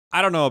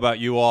I don't know about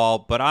you all,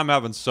 but I'm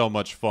having so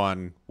much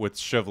fun with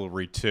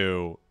Chivalry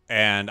 2,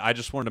 and I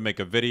just wanted to make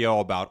a video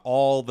about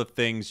all the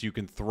things you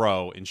can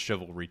throw in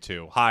Chivalry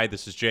 2. Hi,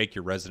 this is Jake,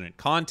 your resident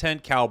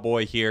content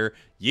cowboy here.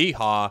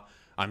 Yeehaw.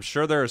 I'm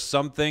sure there are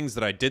some things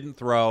that I didn't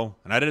throw,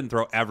 and I didn't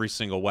throw every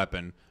single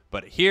weapon,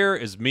 but here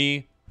is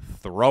me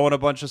throwing a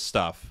bunch of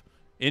stuff.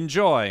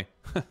 Enjoy.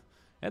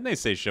 And they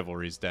say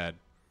Chivalry's dead.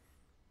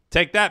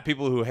 Take that,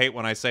 people who hate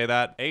when I say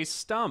that. A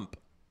stump.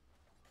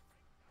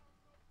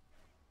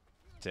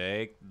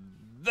 Take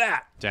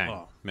that. Dang,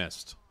 oh,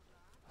 missed.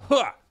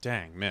 Huh.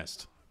 Dang,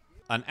 missed.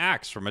 An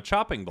axe from a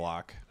chopping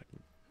block.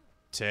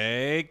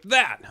 Take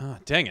that. Oh,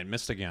 dang it,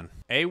 missed again.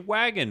 A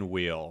wagon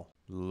wheel.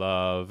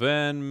 Love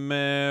and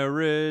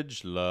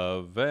marriage,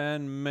 love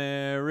and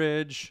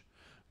marriage.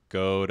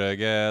 Go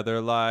together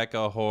like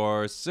a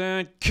horse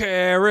and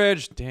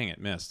carriage. Dang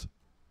it, missed.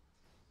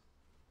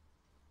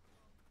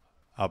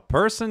 A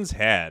person's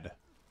head.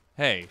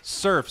 Hey,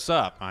 surf's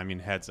up. I mean,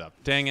 head's up.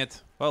 Dang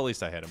it. Well, at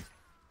least I hit him.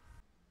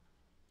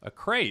 A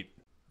crate.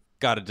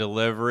 Got a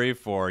delivery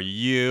for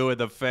you in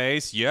the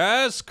face.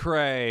 Yes,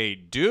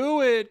 crate. Do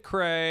it,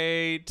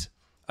 crate.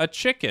 A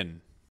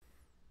chicken.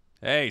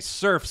 Hey,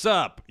 surf's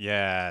up.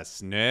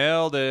 Yes,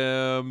 nailed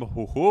him.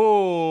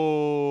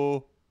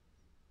 Hoo-hoo.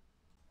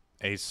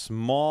 A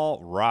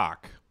small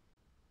rock.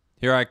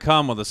 Here I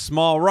come with a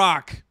small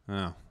rock.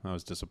 Oh, that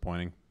was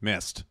disappointing.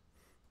 Missed.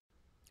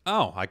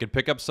 Oh, I could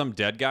pick up some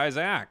dead guy's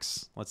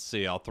axe. Let's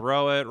see. I'll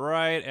throw it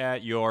right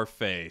at your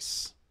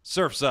face.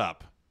 Surf's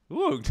up.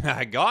 Ooh,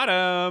 I got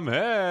him.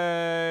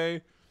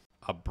 Hey.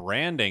 A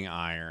branding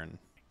iron.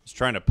 I was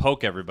trying to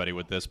poke everybody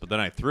with this, but then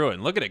I threw it,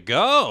 and look at it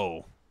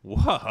go.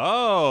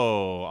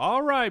 Whoa.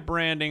 All right,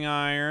 branding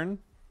iron.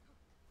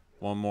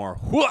 One more.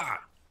 Whoa.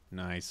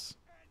 Nice.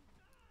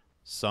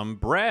 Some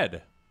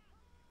bread.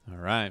 All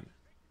right.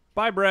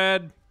 Bye,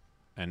 bread.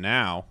 And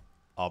now,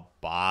 a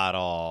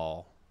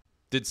bottle.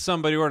 Did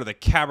somebody order the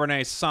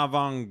Cabernet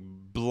Sauvignon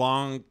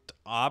Blanc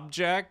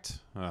object?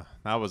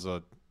 That was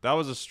a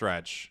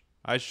stretch.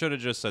 I should have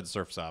just said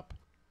surf's up.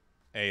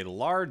 A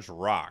large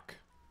rock.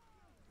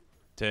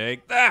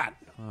 Take that.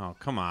 Oh,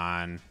 come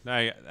on.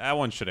 That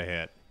one should have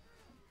hit.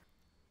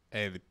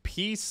 A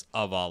piece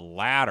of a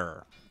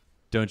ladder.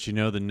 Don't you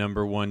know the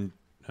number one...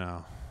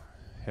 Oh,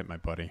 hit my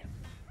buddy.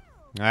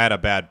 I had a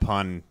bad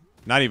pun.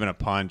 Not even a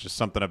pun, just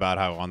something about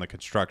how on the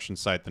construction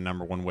site the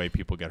number one way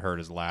people get hurt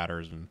is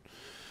ladders. And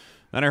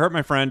then I hurt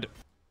my friend.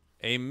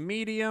 A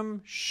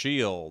medium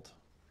shield.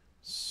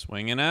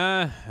 Swinging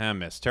a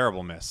miss.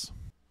 Terrible miss.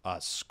 A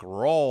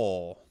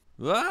scroll.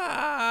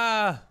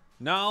 Ah!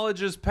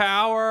 Knowledge is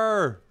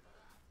power.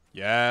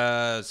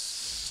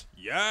 Yes.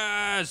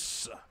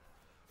 Yes.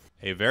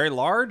 A very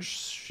large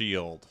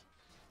shield.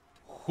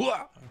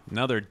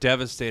 Another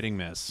devastating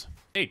miss.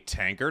 A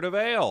tankard of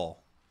ale.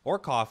 Or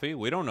coffee.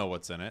 We don't know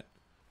what's in it.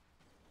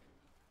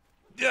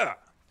 Yeah.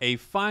 A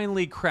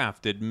finely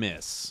crafted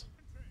miss.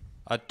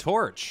 A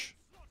torch.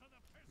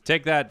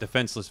 Take that,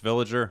 defenseless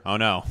villager. Oh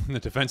no,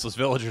 the defenseless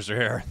villagers are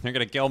here. They're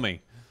gonna kill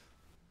me.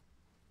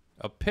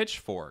 A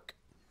pitchfork.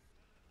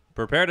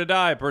 Prepare to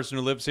die, person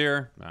who lives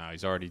here. Ah,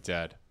 he's already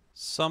dead.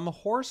 Some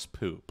horse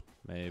poop.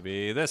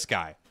 Maybe this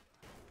guy.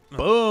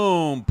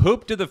 Boom!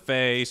 Poop to the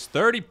face.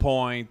 30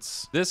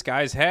 points. This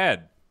guy's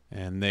head.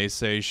 And they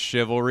say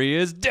chivalry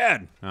is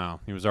dead. Oh,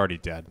 he was already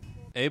dead.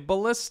 A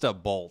ballista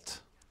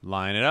bolt.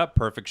 Line it up.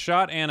 Perfect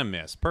shot and a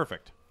miss.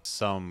 Perfect.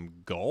 Some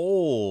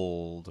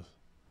gold.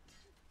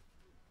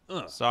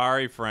 Ugh.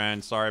 Sorry,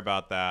 friend. Sorry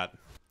about that.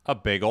 A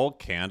big old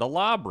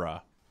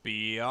candelabra.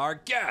 Be our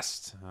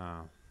guest.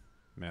 Oh,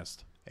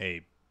 missed.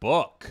 A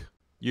book.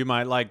 You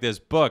might like this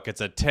book. It's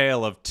a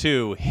tale of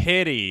two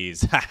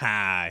hitties.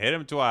 Haha. Hit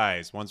him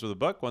twice. Once with a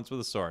book, once with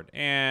a sword.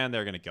 And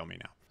they're going to kill me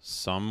now.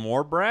 Some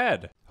more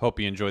bread. Hope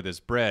you enjoy this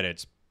bread.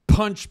 It's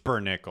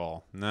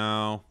punchbernickel.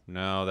 No,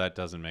 that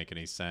doesn't make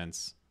any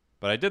sense.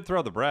 But I did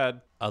throw the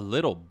bread. A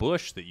little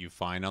bush that you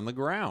find on the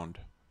ground.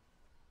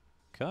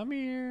 Come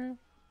here.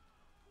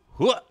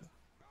 What?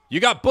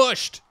 You got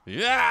bushed.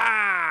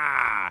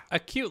 Yeah. A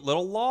cute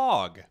little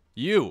log.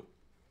 You.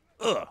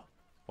 Ugh.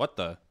 What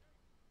the?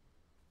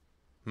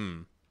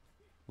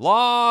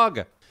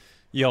 Log.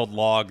 Yelled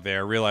log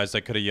there. Realized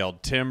I could have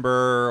yelled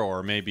timber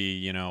or maybe,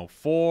 you know,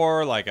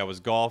 four like I was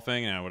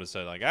golfing. And I would have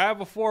said like, I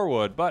have a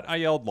 4-wood, but I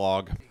yelled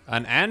log.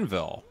 An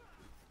anvil.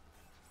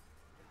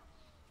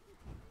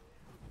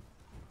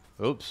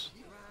 Oops.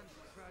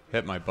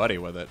 Hit my buddy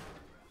with it.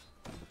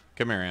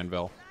 Come here,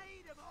 anvil.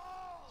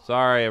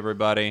 Sorry,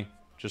 everybody.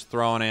 Just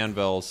throwing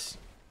anvils.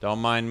 Don't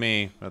mind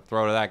me. I'm gonna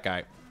throw to that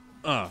guy.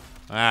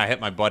 I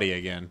hit my buddy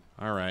again.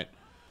 All right.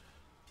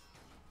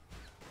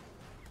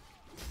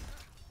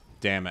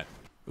 Damn it.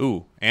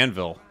 Ooh,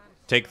 anvil.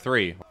 Take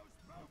 3.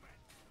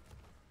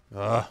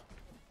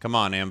 Come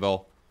on,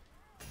 anvil.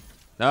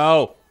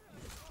 No.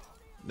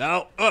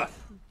 No.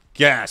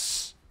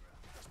 Guess.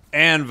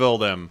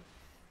 Anviled him.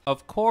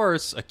 Of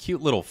course, a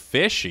cute little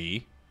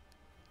fishy.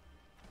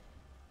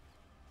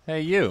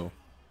 Hey, you.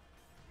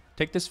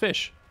 Take this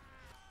fish.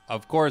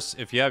 Of course,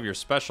 if you have your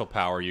special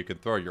power, you can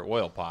throw your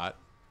oil pot.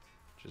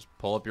 Just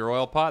pull up your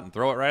oil pot and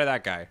throw it right at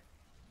that guy.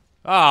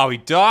 Oh, he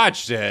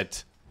dodged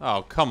it.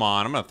 Oh, come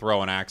on. I'm going to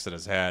throw an axe at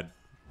his head.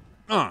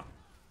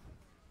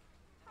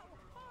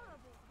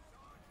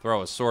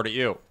 Throw a sword at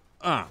you.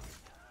 I'll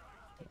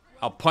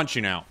punch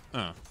you now.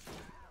 I'm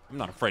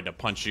not afraid to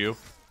punch you.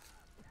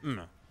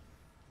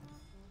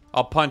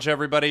 I'll punch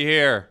everybody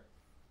here.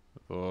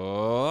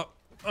 Punch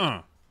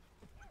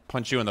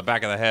you in the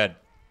back of the head.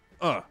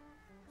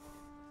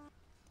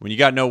 When you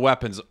got no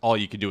weapons, all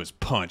you can do is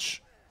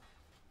punch.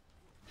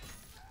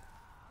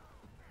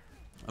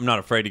 I'm not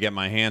afraid to get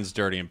my hands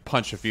dirty and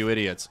punch a few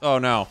idiots. Oh,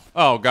 no.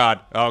 Oh, God.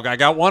 Oh, I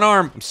got one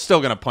arm. I'm still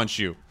going to punch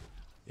you.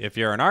 If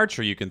you're an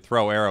archer, you can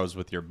throw arrows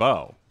with your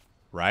bow,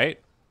 right?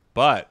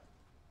 But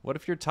what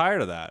if you're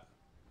tired of that?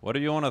 What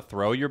if you want to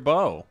throw your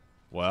bow?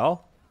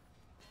 Well,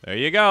 there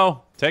you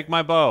go. Take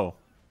my bow.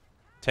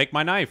 Take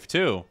my knife,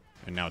 too.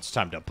 And now it's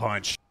time to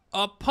punch.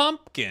 A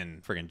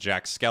pumpkin. Friggin'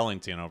 Jack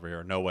Skellington over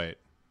here. No, wait.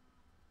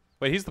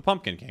 Wait, he's the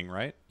Pumpkin King,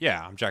 right?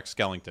 Yeah, I'm Jack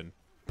Skellington.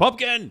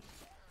 Pumpkin!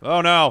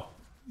 Oh, no.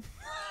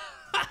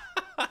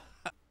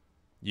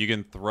 You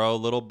can throw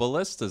little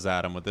ballistas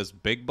at him with this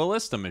big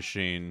ballista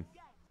machine.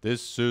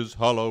 This is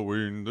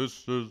Halloween.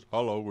 This is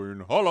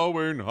Halloween.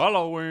 Halloween.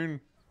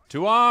 Halloween.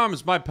 To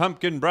arms, my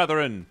pumpkin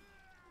brethren.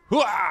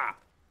 Hooah!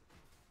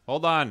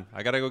 Hold on.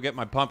 I gotta go get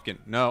my pumpkin.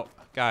 No,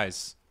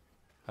 guys.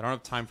 I don't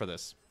have time for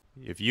this.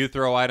 If you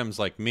throw items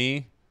like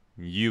me,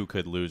 you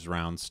could lose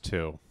rounds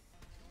too.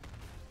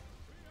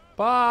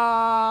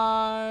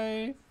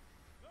 Bye!